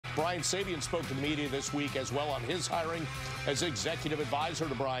Brian Sabean spoke to the media this week as well on his hiring as executive advisor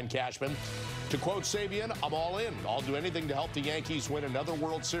to Brian Cashman. To quote Sabean, "I'm all in. I'll do anything to help the Yankees win another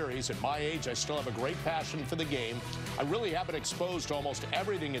World Series. At my age, I still have a great passion for the game. I really have been exposed to almost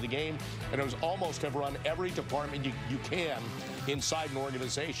everything in the game, and almost have run every department you can inside an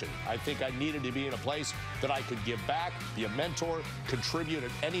organization. I think I needed to be in a place that I could give back, be a mentor, contribute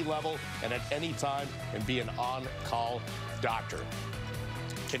at any level and at any time, and be an on-call doctor."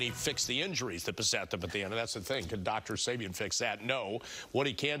 Can he fix the injuries that beset them at the end? And that's the thing. Can Dr. Sabean fix that? No. What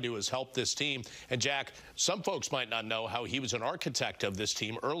he can do is help this team. And, Jack, some folks might not know how he was an architect of this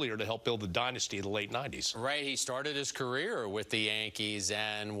team earlier to help build the dynasty in the late 90s. Right. He started his career with the Yankees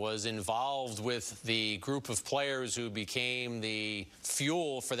and was involved with the group of players who became the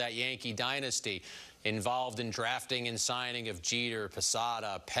fuel for that Yankee dynasty. Involved in drafting and signing of Jeter,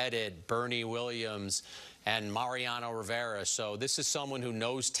 Posada, Pettit, Bernie Williams, and Mariano Rivera. So this is someone who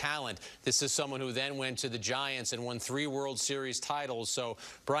knows talent. This is someone who then went to the Giants and won 3 World Series titles. So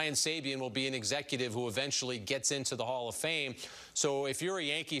Brian Sabean will be an executive who eventually gets into the Hall of Fame. So if you're a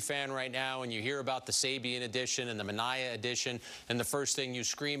Yankee fan right now and you hear about the Sabean edition and the Minaya edition, and the first thing you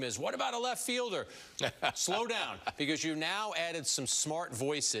scream is, "What about a left fielder?" Slow down, because you've now added some smart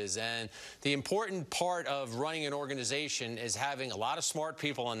voices. And the important part of running an organization is having a lot of smart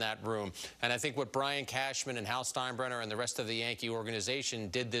people in that room. And I think what Brian Cashman and Hal Steinbrenner and the rest of the Yankee organization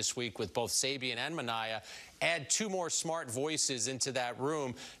did this week with both Sabean and Minaya, add 2 more smart voices into that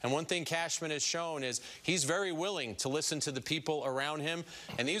room. And one thing Cashman has shown is he's very willing to listen to the people around him.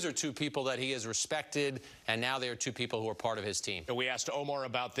 And these are 2 people that he has respected, and now they are 2 people who are part of his team. We asked Omar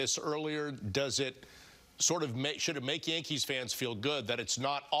about this earlier. Does it sort of should it make Yankees fans feel good that it's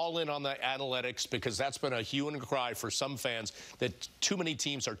not all in on the analytics, because that's been a hue and cry for some fans that too many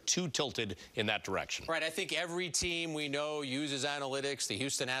teams are too tilted in that direction? Right. I think every team we know uses analytics. The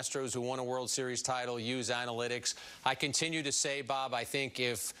Houston Astros, who won a World Series title, use analytics. I continue to say, Bob, I think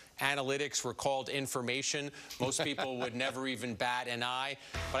if analytics were called information, most people would never even bat an eye.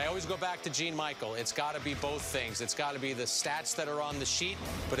 But I always go back to Gene Michael. It's got to be both things. It's got to be the stats that are on the sheet,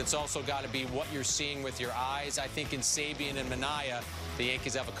 but it's also got to be what you're seeing with your eyes. I think in Sabean and Minaya, the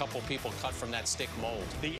Yankees have a couple people cut from that stick mold. The